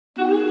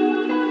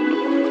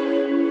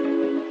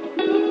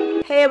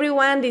Hey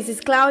everyone, this is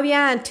Claudia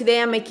and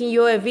today I'm making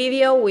you a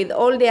video with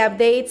all the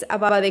updates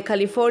about the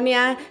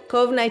California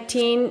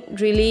COVID-19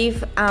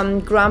 Relief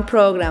Grant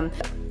Program.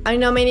 I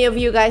know many of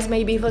you guys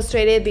may be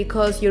frustrated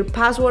because your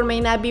password may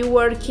not be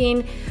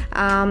working,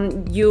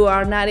 you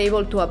are not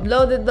able to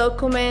upload the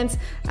documents,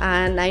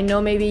 and I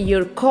know maybe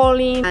you're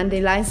calling and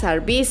the lines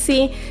are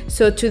busy.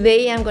 So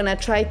today I'm gonna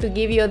try to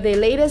give you the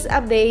latest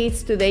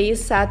updates. Today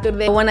is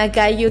Saturday. I wanna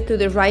guide you to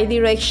the right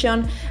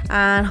direction,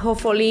 and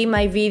hopefully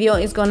my video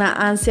is gonna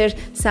answer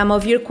some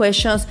of your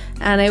questions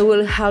and I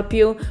will help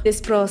you this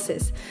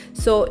process.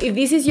 So if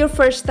this is your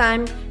first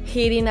time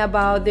hearing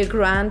about the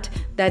grant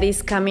that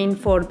is coming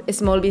for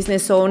small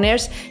business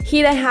owners,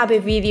 here I have a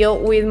video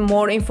with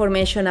more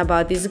information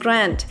about this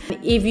grant.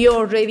 If you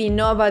already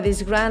know about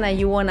this grant and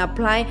you want to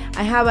apply,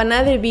 I have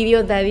another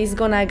video that is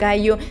gonna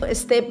guide you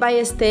step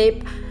by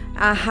step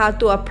how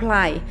to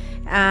apply,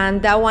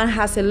 and that one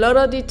has a lot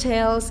of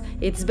details.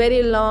 It's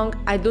very long.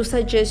 I do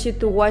suggest you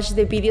to watch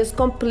the videos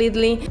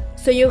completely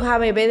so you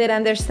have a better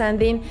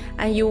understanding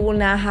and you will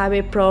not have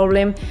a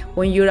problem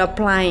when you're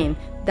applying.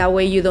 That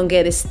way you don't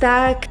get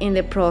stuck in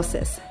the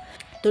process.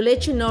 To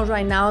let you know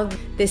right now,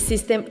 the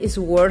system is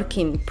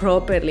working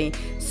properly.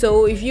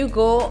 So if you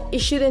go, it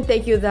shouldn't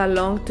take you that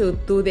long to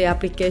do the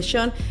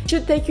application. It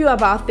should take you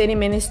about 30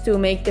 minutes to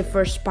make the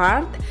first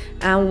part.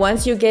 And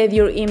once you get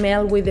your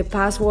email with the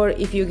password,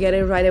 if you get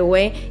it right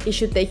away, it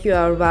should take you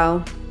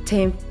about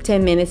 10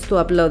 minutes to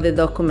upload the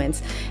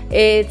documents.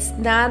 It's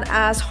not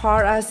as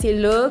hard as it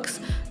looks,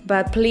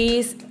 but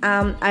please,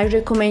 I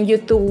recommend you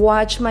to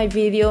watch my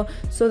video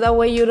so that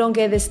way you don't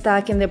get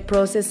stuck in the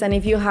process. And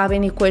if you have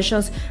any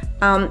questions,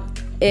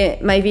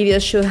 my video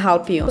should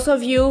help you. Those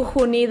of you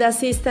who need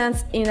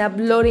assistance in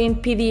uploading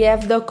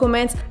PDF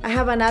documents, I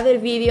have another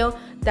video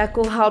that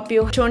could help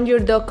you turn your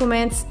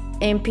documents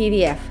in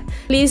PDF.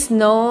 Please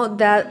know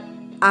that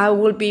I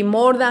will be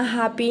more than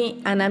happy,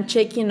 and I'm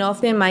checking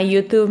often my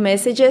YouTube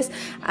messages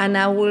and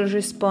I will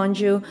respond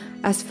you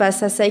as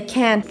fast as I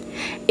can.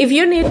 If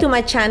you're new to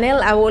my channel,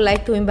 I would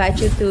like to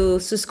invite you to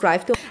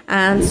subscribe to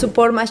and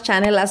support my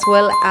channel, as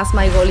well as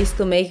my goal is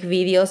to make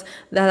videos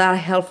that are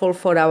helpful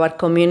for our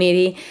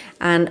community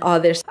and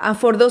others. And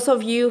for those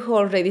of you who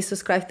already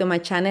subscribed to my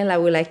channel, I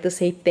would like to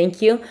say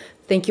thank you.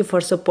 Thank you for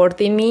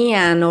supporting me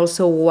and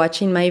also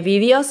watching my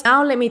videos.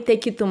 Now let me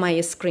take you to my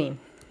screen.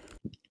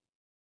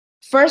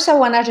 First, I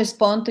want to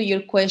respond to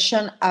your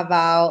question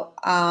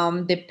about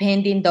the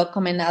pending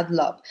document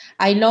upload.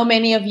 I know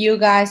many of you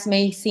guys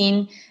may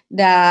see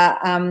that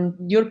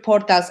your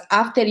portals,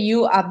 after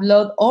you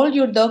upload all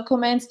your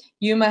documents,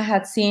 you might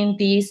have seen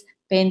this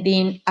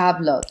pending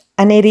upload.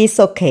 And it is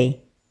okay.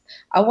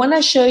 I want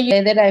to show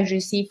you that I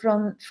received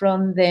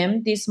from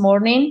them this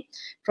morning,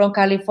 from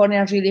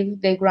California Relief,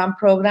 the grant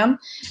program.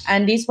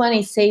 And this one,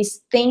 it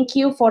says, thank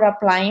you for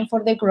applying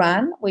for the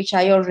grant, which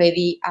I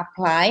already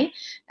applied.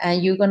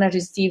 And you're going to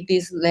receive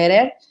this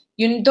letter.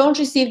 You don't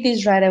receive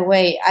this right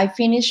away. I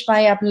finished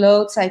my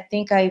uploads. I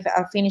think I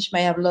finished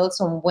my uploads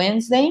on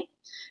Wednesday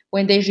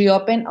when they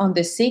reopened on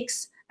the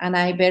 6th, and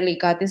I barely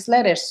got this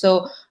letter.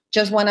 So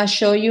just want to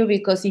show you,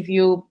 because if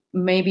you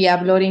may be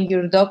uploading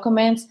your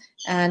documents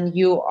and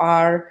you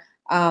are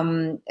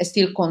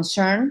still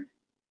concerned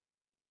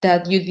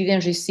that you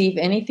didn't receive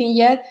anything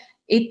yet,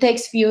 it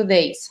takes few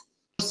days.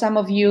 Some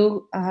of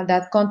you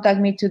that contact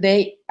me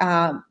today,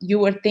 you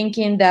were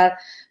thinking that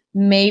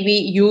maybe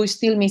you're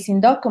still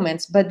missing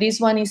documents, but this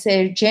one is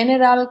a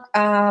general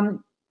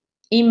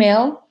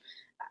email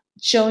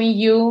showing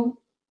you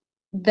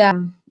that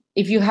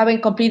if you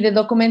haven't completed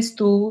the documents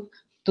to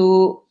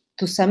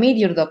submit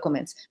your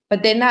documents,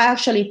 but they're not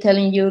actually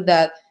telling you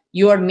that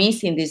you are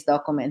missing these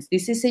documents.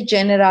 This is a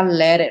general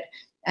letter,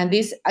 and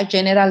this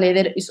general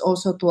letter is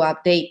also to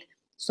update.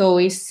 So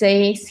it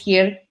says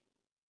here,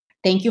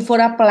 thank you for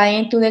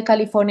applying to the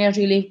California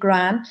Relief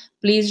Grant.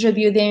 Please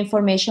review the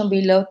information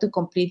below to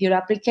complete your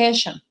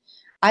application.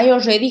 I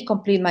already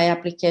completed my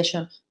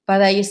application,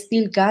 but I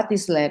still got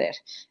this letter.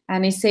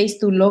 And it says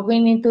to log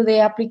into the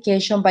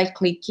application by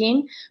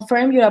clicking,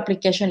 confirm your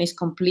application is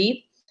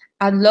complete.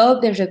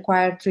 Upload the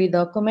required 3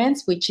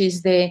 documents, which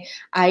is the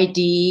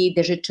ID,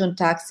 the return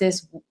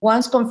taxes.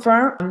 Once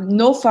confirmed,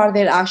 no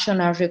further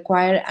action are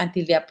required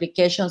until the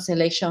application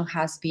selection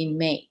has been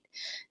made,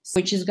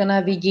 which is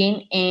gonna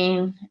begin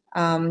in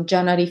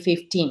January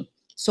 15.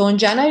 So on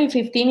January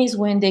 15 is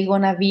when they're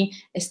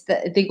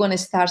gonna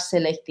start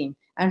selecting.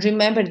 And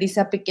remember, this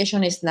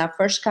application is not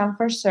first come,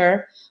 first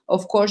serve.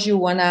 Of course, you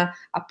wanna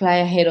apply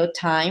ahead of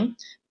time,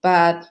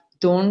 but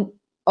don't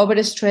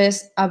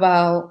overstress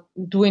about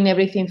doing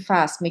everything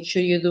fast. Make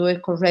sure you do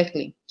it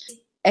correctly.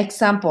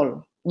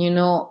 Example,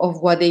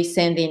 of what they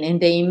send in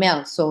the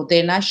email. So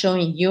they're not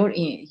showing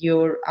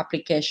your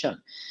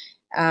application.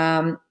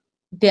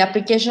 The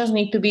applications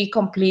need to be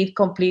complete.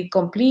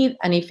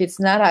 And if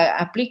it's not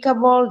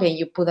applicable, then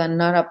you put a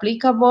not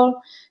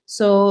applicable.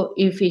 So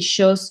if it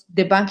shows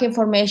the bank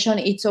information,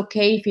 it's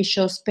okay if it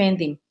shows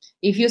pending.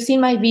 If you see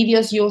my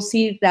videos, you'll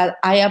see that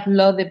I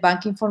upload the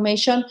bank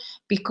information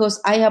because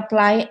I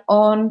apply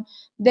on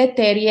the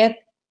 30th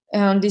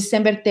on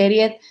December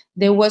 30th,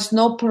 there was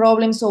no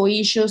problems or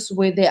issues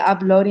with the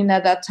uploading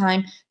at that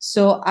time,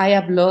 so I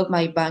upload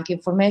my bank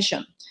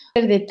information.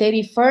 The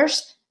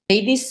 31st,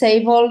 they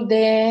disabled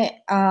the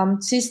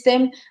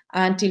system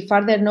until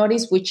further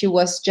notice, which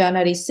was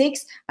January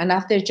 6th, and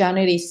after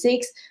January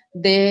 6th,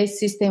 the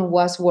system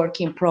was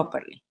working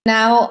properly.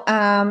 Now,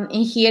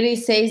 in here it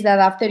says that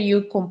after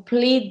you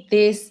complete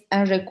these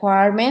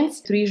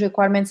requirements, 3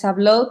 requirements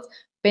upload,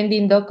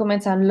 pending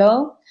documents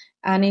upload,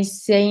 and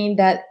it's saying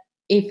that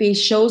if it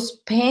shows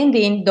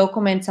pending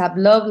documents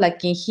upload,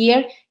 like in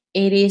here,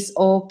 it is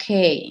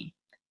okay.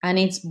 And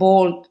it's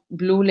bold,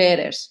 blue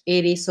letters,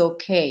 it is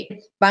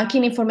okay.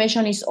 Banking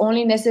information is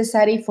only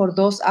necessary for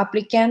those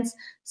applicants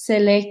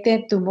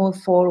selected to move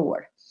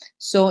forward.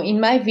 So in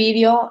my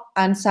video,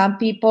 and some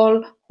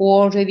people who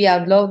already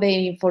upload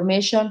the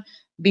information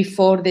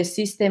before the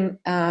system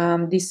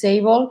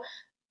disabled,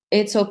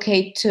 it's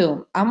okay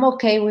too. I'm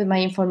okay with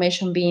my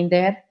information being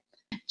there.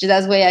 Just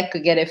that way I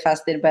could get it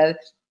faster, but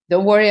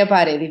don't worry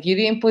about it. If you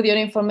didn't put your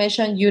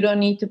information, you don't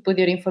need to put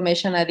your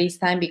information at this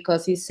time,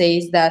 because it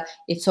says that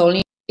it's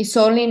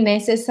only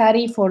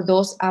necessary for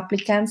those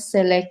applicants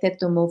selected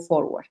to move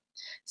forward.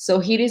 So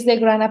here is the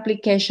grant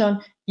application.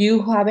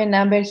 You have a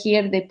number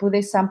here. They put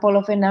a sample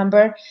of a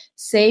number.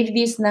 Save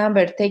this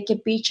number. Take a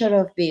picture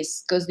of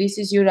this, because this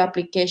is your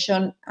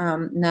application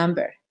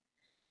number.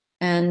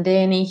 And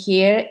then in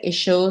here, it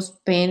shows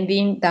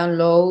pending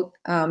download,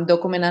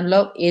 document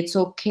unlock. It's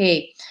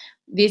okay.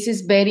 This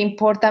is very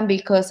important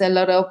because a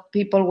lot of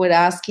people were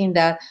asking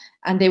that,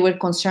 and they were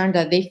concerned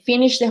that they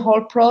finished the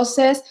whole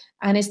process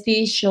and it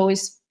still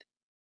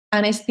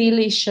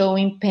is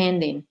showing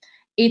pending.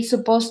 It's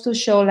supposed to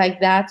show like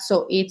that,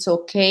 so it's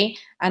okay.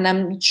 And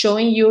I'm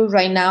showing you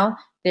right now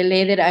the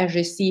letter I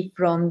received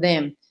from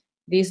them.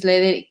 This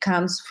letter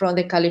comes from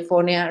the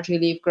California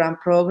Relief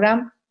Grant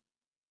Program.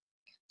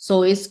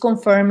 So it's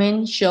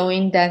confirming,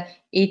 showing that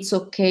it's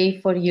okay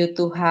for you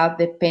to have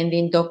the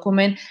pending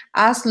document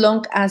as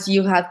long as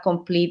you have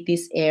complete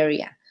this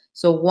area.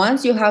 So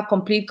once you have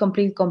complete,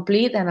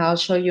 and I'll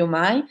show you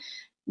mine,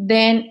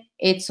 then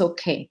it's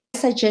okay. I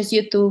suggest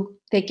you to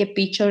take a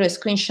picture, a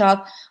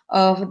screenshot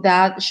of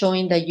that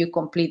showing that you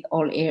complete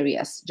all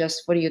areas,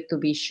 just for you to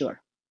be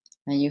sure.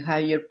 And you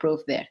have your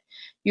proof there.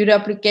 Your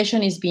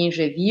application is being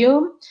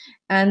reviewed.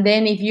 And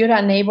then if you're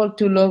unable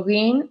to log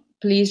in,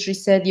 please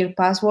reset your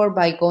password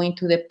by going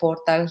to the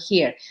portal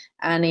here.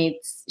 And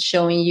it's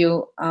showing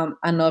you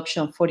an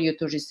option for you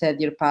to reset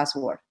your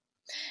password.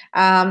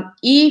 And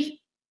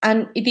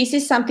this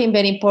is something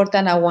very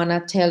important I want to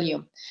tell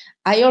you.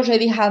 I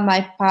already have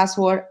my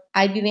password.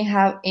 I didn't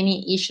have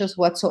any issues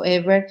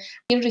whatsoever.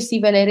 I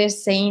received a letter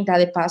saying that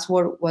the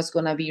password was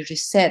going to be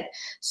reset.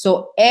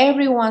 So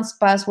everyone's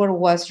password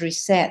was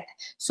reset.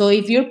 So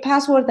if your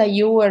password that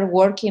you were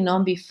working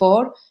on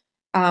before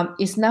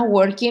is not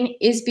working,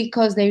 it's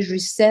because they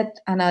reset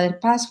another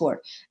password.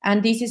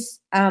 And this is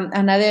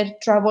another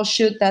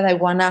troubleshoot that I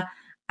want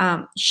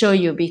to show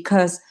you,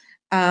 because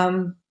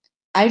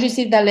I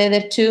received that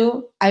letter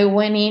too. I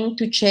went in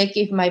to check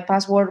if my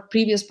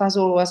previous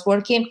password was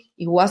working.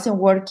 It wasn't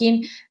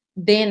working.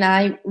 Then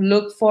I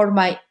looked for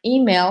my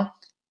email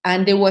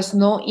and there was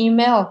no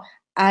email.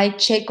 I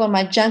checked on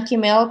my junk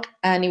email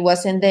and it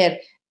wasn't there.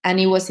 And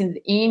it was in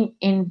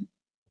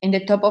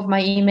the top of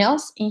my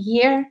emails in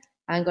here.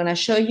 I'm gonna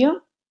show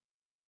you.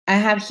 I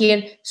have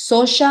here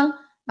social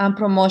and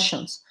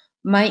promotions.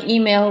 My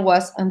email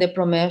was on the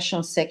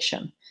promotion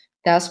section.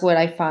 That's where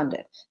I found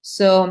it.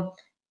 So,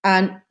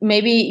 and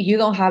maybe you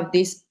don't have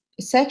this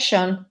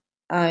section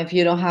if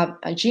you don't have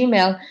a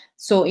Gmail,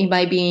 so it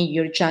might be in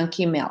your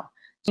junk email.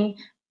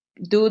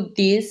 Do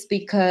this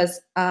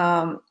because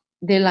the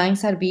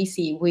lines are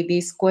busy with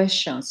these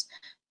questions.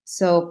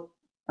 So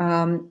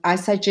I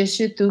suggest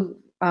you to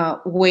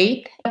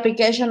wait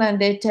application, and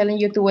they're telling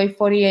you to wait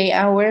 48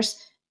 hours.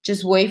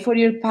 Just wait for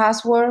your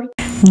password.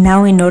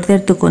 Now, in order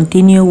to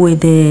continue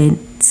with the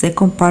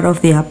second part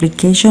of the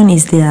application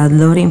is the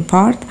uploading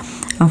part.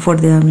 And for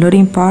the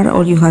uploading part,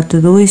 all you have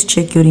to do is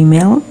check your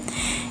email.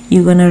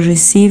 You're gonna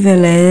receive a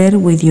letter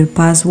with your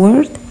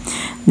password.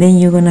 Then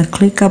you're gonna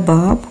click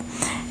above,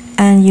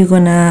 and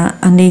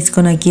it's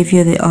gonna give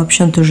you the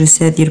option to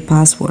reset your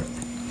password.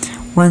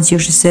 Once you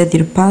reset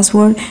your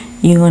password,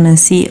 you're gonna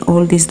see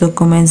all these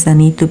documents that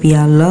need to be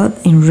uploaded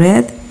in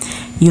red.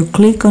 You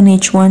click on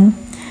each one,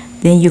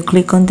 then you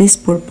click on this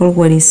purple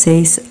where it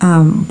says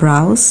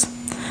browse.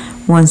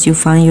 Once you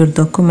find your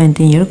document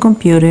in your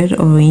computer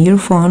or in your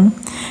phone,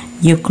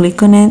 you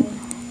click on it.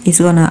 It's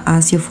gonna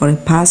ask you for a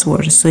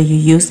password, so you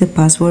use the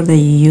password that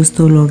you used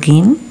to log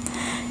in,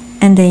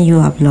 and then you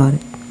upload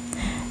it.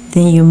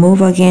 Then you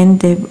move again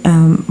the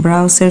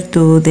browser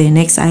to the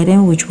next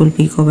item, which will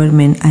be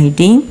government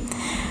ID,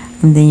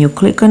 and then you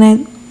click on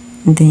it.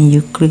 Then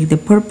you click the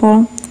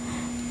purple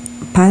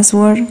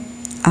password,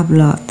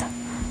 upload.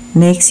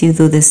 Next, you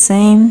do the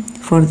same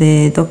for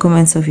the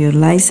documents of your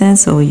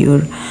license or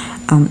your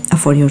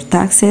for your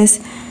taxes.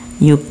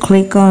 You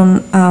click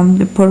on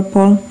the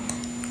purple,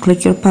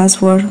 click your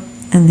password,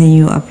 and then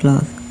you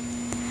upload.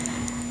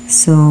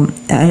 So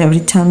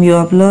every time you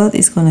upload,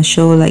 it's gonna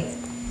show like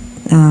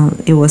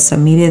it was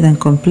submitted and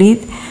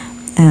complete,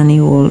 and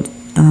it will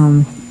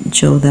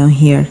show down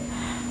here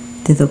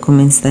the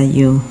documents that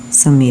you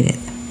submitted.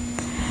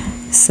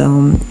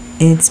 So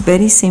it's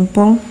very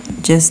simple.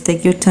 Just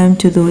take your time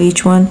to do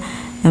each one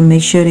and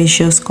make sure it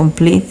shows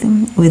complete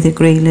with the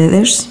gray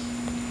letters,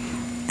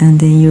 and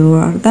then you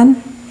are done.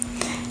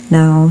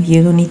 Now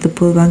you don't need to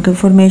put bank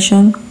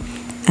information.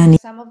 And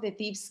some of the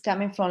tips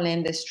coming from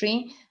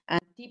Lendistry.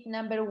 And tip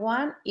number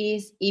one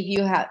is if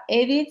you have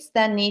edits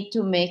that need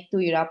to make to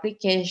your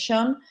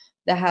application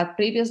that have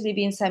previously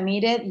been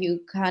submitted,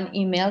 you can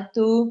email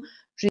to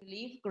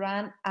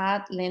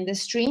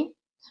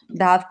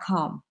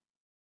reliefgrant@lendistry.com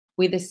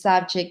with the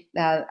subject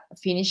that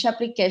finish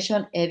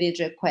application edit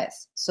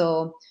request.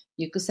 So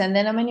you could send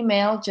them an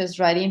email just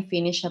writing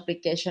finish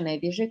application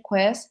edit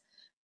request.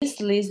 Please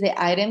list the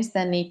items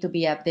that need to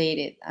be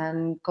updated,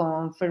 and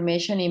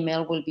confirmation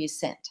email will be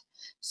sent.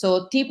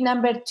 So tip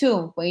number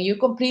two, when you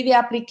complete the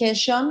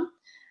application,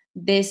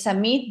 the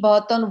submit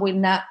button will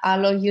not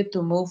allow you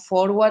to move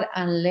forward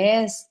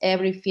unless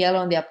every field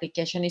on the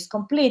application is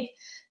complete.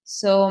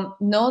 So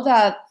know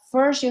that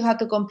first you have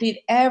to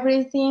complete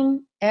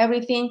everything,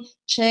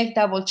 check,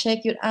 double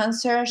check your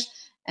answers,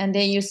 and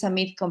then you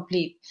submit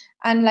complete.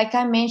 And like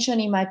I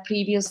mentioned in my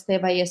previous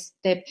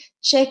step-by-step,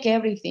 check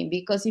everything,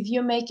 because if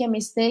you make a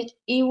mistake,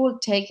 it will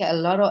take a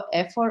lot of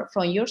effort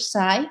from your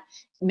side,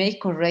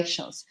 make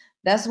corrections.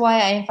 That's why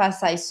I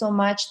emphasize so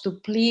much to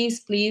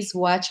please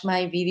watch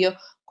my video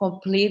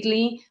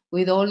completely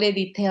with all the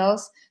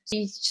details,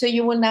 so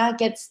you will not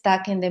get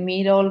stuck in the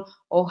middle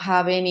or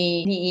have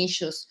any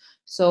issues.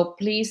 So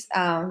please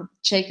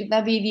check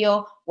the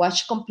video,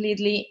 watch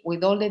completely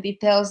with all the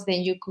details,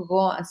 then you could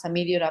go and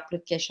submit your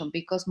application,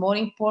 because more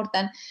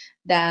important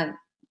than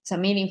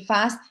submitting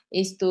fast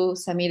is to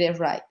submit it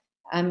right.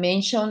 I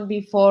mentioned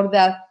before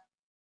that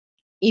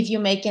if you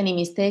make any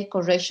mistake,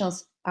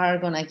 corrections are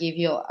gonna give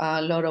you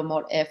a lot of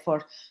more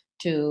effort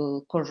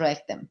to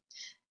correct them.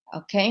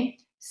 Okay,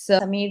 so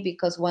submit,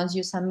 because once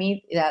you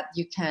submit that,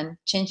 you can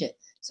change it.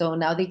 So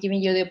now they're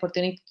giving you the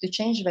opportunity to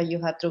change, but you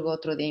have to go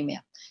through the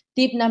email.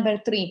 Tip number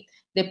three,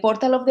 the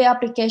portal of the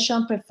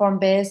application performs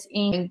best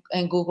in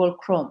Google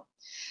Chrome.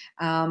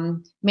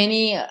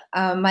 Many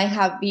might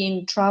have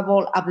been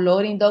trouble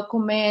uploading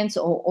documents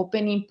or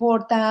opening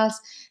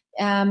portals.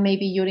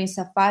 Maybe you're in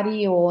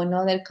Safari or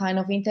another kind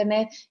of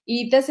internet.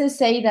 It doesn't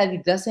say that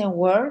it doesn't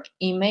work.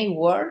 It may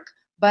work,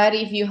 but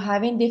if you're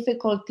having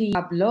difficulty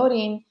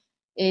uploading,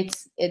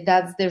 that's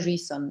the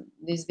reason.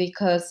 It's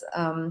because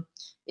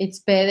it's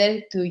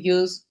better to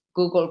use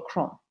Google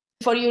Chrome.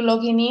 Before you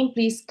logging in,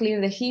 please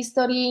clear the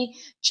history,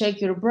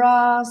 check your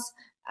browse,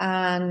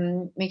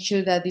 and make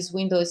sure that this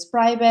window is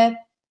private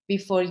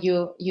before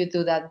you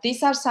do that.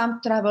 These are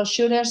some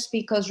troubleshooters,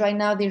 because right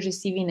now they're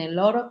receiving a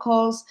lot of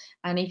calls,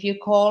 and if you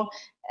call,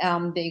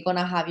 they're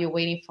gonna have you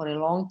waiting for a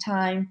long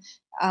time,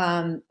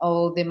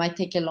 or they might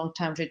take a long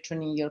time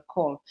returning your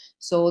call.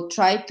 So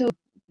try to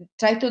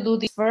do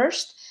this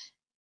first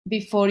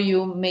before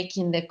you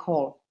making the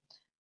call.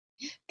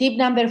 Tip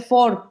number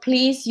four,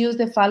 please use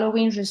the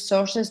following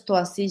resources to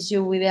assist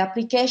you with the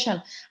application.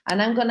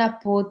 And I'm gonna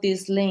put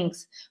these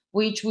links,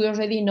 which we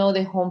already know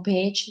the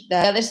homepage. The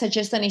other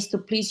suggestion is to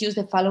please use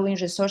the following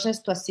resources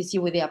to assist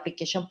you with the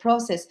application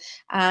process.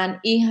 And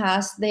it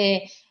has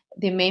the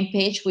main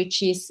page,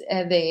 which is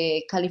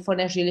the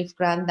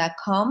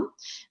CaliforniaReliefGrant.com.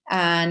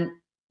 And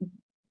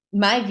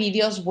my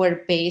videos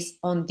were based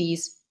on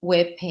this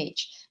web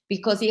page,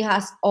 because it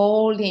has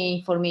all the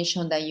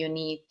information that you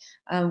need.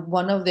 And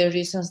one of the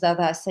reasons that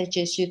I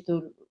suggest you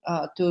to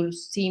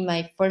see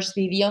my first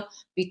video,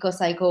 because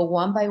I go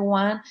one by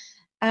one,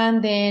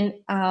 and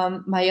then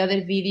my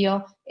other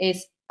video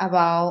is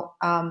about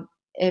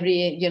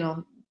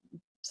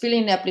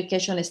filling the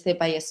application step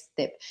by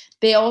step.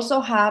 They also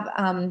have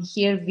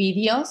here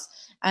videos,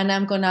 and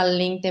I'm gonna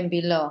link them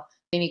below.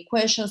 Any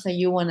questions that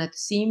you want to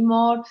see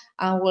more,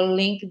 I will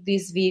link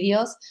these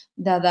videos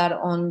that are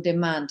on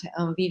demand,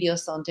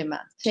 videos on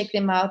demand. Check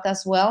them out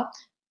as well.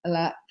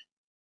 Like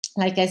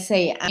I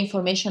say,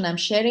 information I'm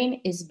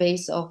sharing is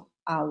based on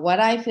what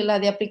I fill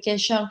out the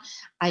application.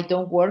 I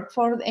don't work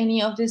for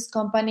any of these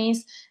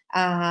companies.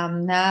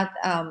 I'm not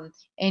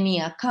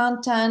any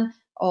accountant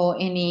or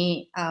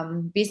any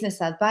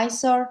business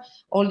advisor.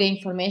 All the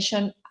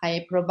information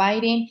I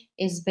providing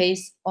is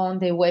based on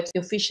the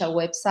official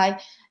website,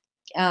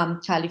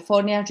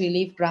 California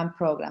Relief Grant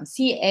Program,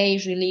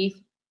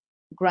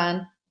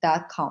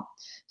 CAReliefgrant.com.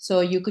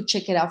 So you could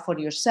check it out for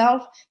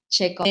yourself.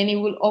 And it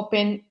will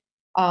open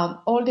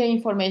all the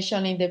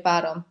information in the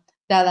bottom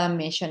that I'm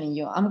mentioning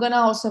you. I'm gonna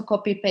also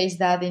copy paste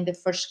that in the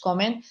first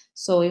comment,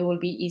 so it will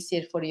be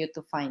easier for you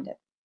to find it.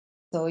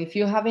 So if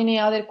you have any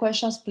other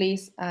questions,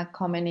 please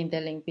comment in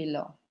the link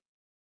below.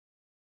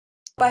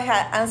 I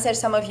have answered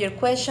some of your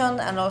questions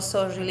and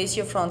also release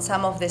you from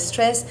some of the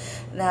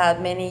stress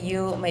that many of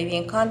you may be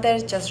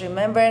encountered. Just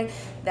remember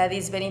that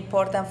it's very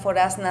important for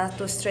us not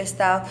to stress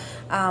out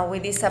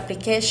with this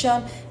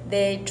application.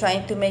 They're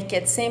trying to make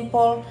it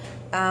simple,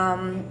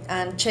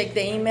 and check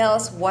the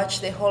emails,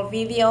 watch the whole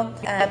video,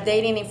 and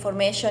updating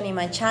information in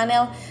my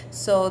channel.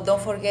 So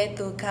don't forget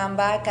to come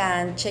back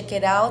and check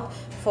it out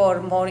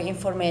for more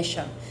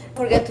information.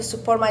 Don't forget to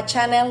support my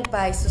channel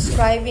by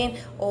subscribing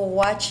or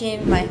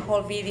watching my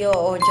whole video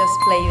or just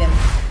play them.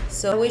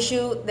 So I wish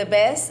you the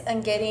best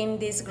and getting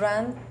this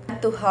grant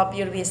to help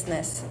your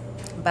business.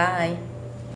 Bye.